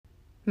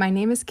My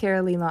name is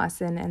Carolee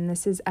Lawson, and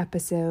this is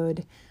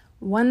episode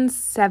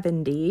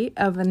 170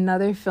 of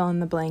another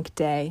fill-in-the-blank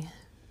day.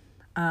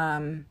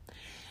 And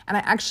I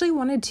actually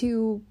wanted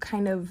to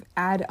kind of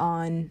add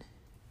on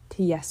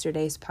to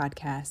yesterday's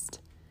podcast,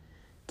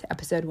 to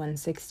episode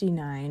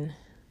 169,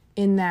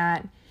 in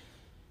that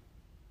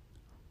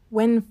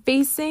when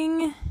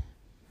facing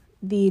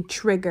the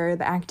trigger,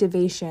 the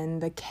activation,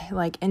 the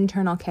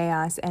internal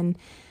chaos, and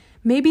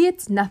maybe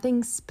it's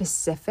nothing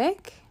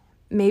specific,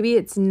 maybe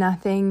it's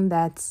nothing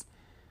that's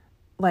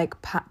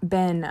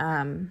been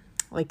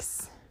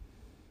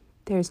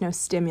there's no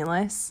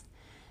stimulus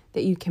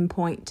that you can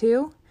point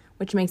to,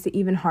 which makes it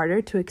even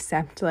harder to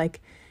accept an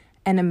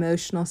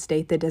emotional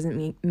state that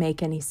doesn't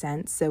make any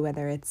sense. So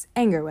whether it's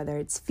anger, whether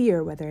it's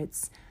fear, whether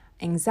it's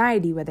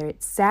anxiety, whether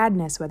it's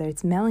sadness, whether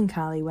it's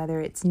melancholy, whether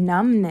it's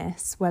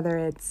numbness, whether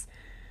it's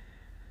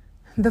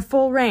the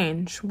full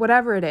range,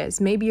 whatever it is,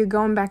 maybe you're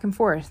going back and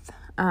forth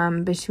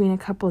between a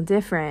couple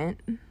different.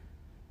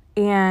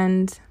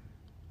 And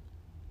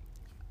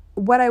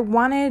what I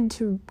wanted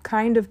to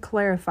kind of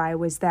clarify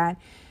was that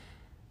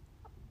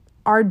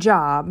our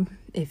job,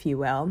 if you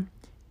will,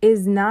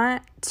 is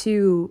not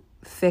to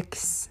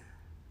fix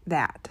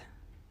that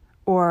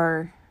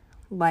or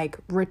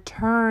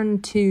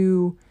return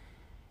to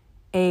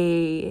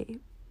their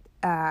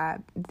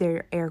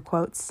air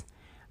quotes,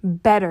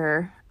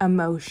 better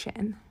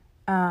emotion,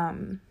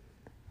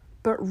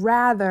 but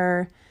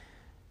rather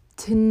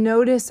to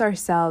notice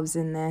ourselves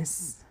in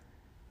this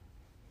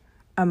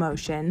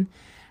emotion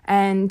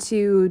and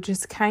to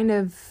just kind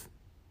of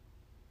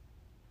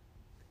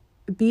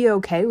be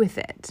okay with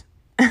it,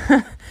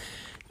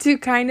 to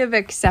kind of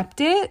accept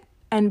it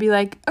and be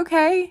like,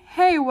 okay,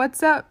 hey,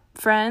 what's up,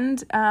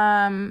 friend?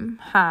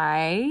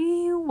 Hi,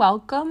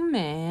 welcome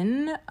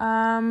in.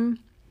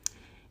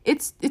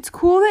 It's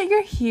cool that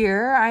you're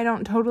here. I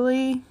don't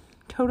totally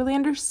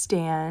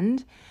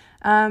understand.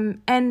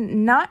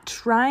 And not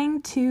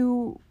trying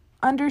to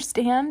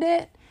understand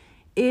it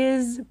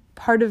is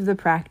part of the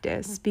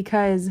practice,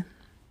 because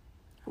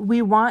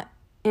we want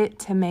it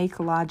to make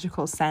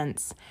logical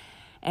sense,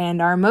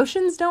 and our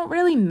emotions don't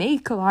really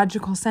make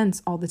logical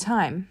sense all the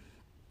time,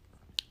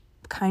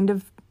 kind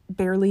of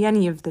barely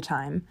any of the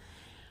time.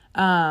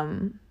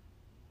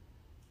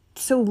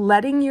 So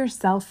letting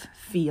yourself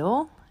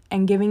feel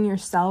and giving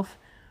yourself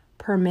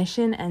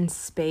permission and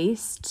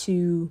space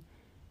to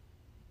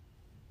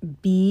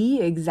be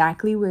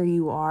exactly where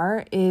you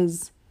are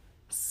is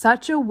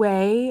such a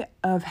way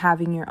of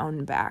having your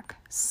own back,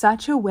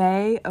 such a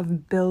way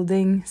of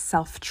building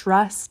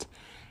self-trust,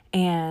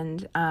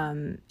 and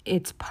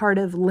it's part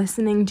of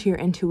listening to your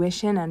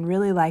intuition and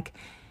really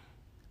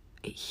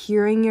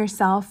hearing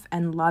yourself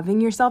and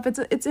loving yourself.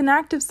 It's an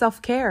act of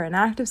self-care, an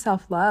act of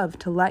self-love,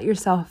 to let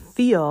yourself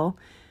feel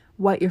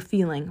what you're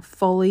feeling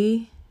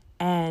fully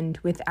and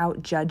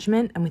without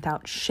judgment and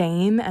without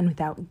shame and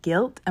without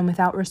guilt and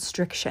without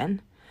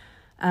restriction.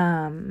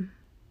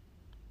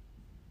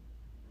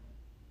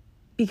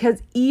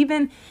 Because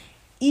even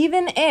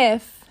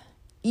if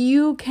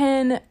you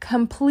can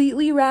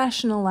completely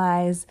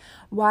rationalize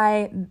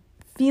why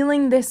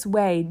feeling this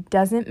way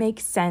doesn't make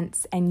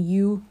sense, and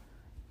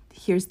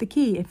here's the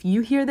key, if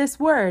you hear this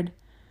word,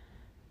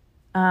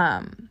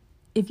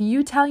 if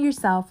you tell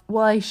yourself,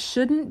 well, I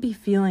shouldn't be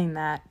feeling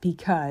that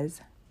because ...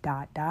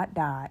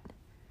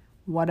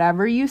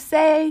 whatever you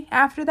say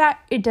after that,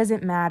 it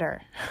doesn't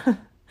matter.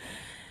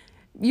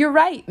 You're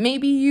right.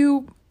 Maybe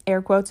you,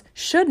 air quotes,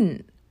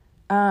 shouldn't.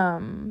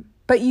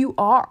 But you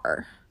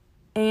are.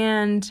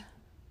 And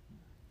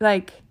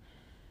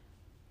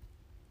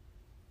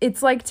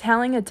it's like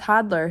telling a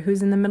toddler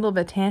who's in the middle of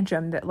a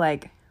tantrum that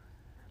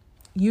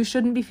you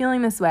shouldn't be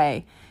feeling this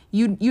way.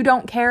 You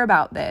don't care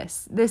about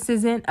this. This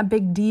isn't a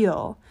big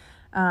deal.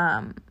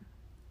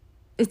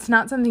 It's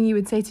not something you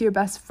would say to your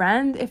best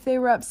friend if they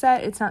were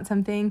upset. It's not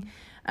something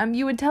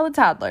you would tell a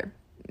toddler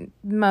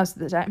most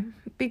of the time,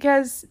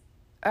 because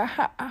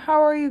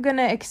how are you going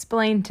to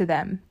explain to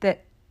them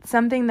that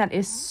something that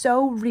is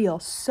so real,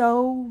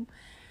 so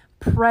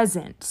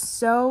present,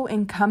 so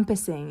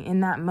encompassing in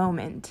that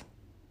moment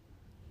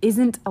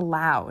isn't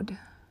allowed?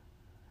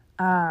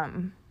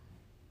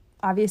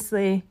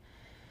 Obviously,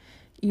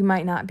 you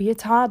might not be a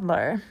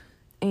toddler,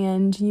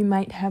 and you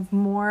might have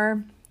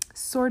more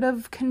sort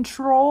of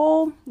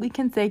control. We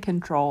can say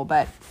control,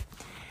 but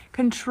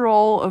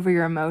control over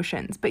your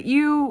emotions. But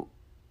you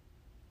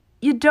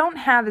don't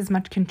have as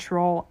much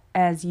control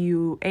as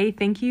you A,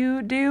 think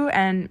you do,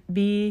 and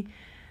B,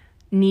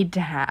 need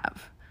to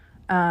have.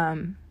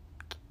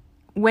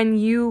 When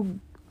your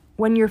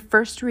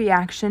first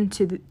reaction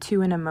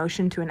to an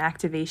emotion, to an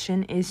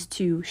activation, is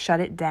to shut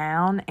it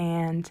down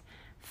and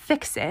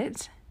fix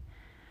it,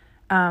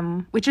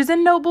 which is a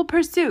noble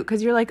pursuit,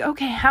 because you're like,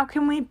 okay, how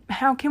can we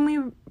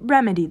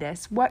remedy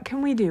this? What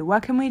can we do?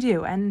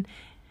 And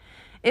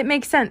it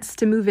makes sense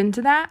to move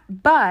into that.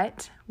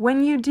 But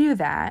when you do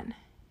that,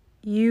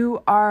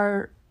 you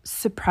are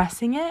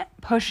suppressing it,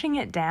 pushing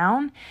it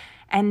down,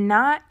 and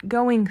not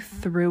going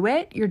through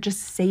it. You're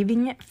just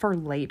saving it for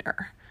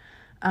later.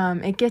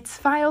 it gets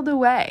filed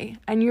away.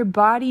 And your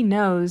body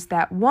knows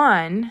that,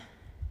 one,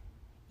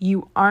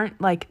 you aren't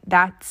like,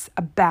 that's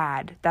a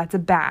bad.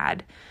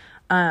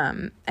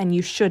 And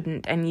you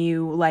shouldn't. And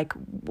you like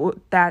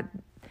that,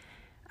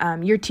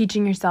 you're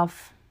teaching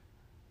yourself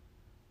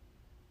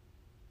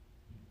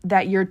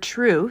that your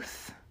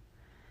truth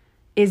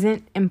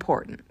isn't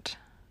important.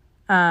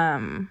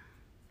 And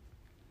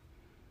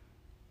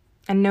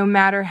no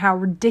matter how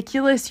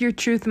ridiculous your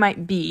truth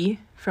might be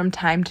from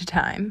time to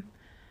time,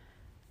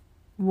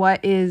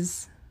 what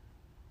is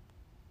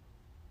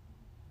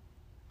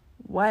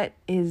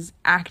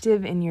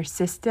active in your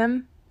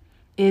system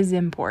is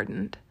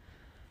important.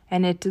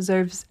 And it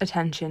deserves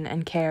attention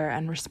and care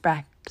and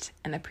respect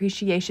and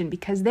appreciation,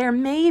 because there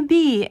may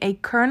be a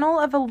kernel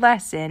of a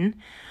lesson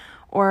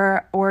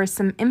or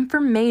some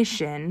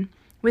information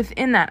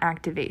within that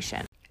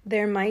activation.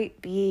 There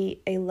might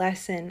be a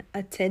lesson,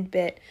 a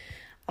tidbit,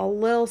 a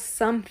little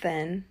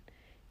something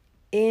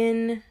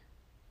in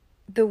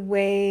the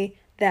way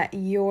that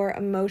your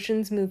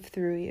emotions move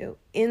through you,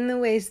 in the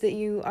ways that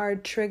you are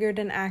triggered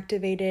and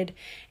activated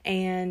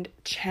and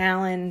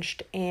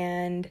challenged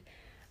and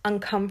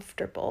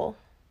uncomfortable.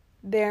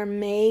 There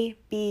may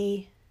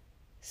be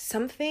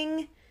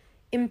something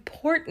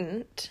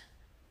important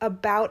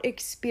about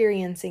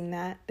experiencing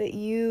that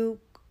you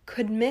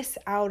could miss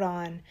out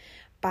on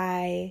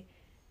by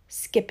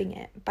skipping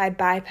it, by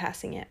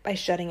bypassing it, by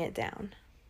shutting it down.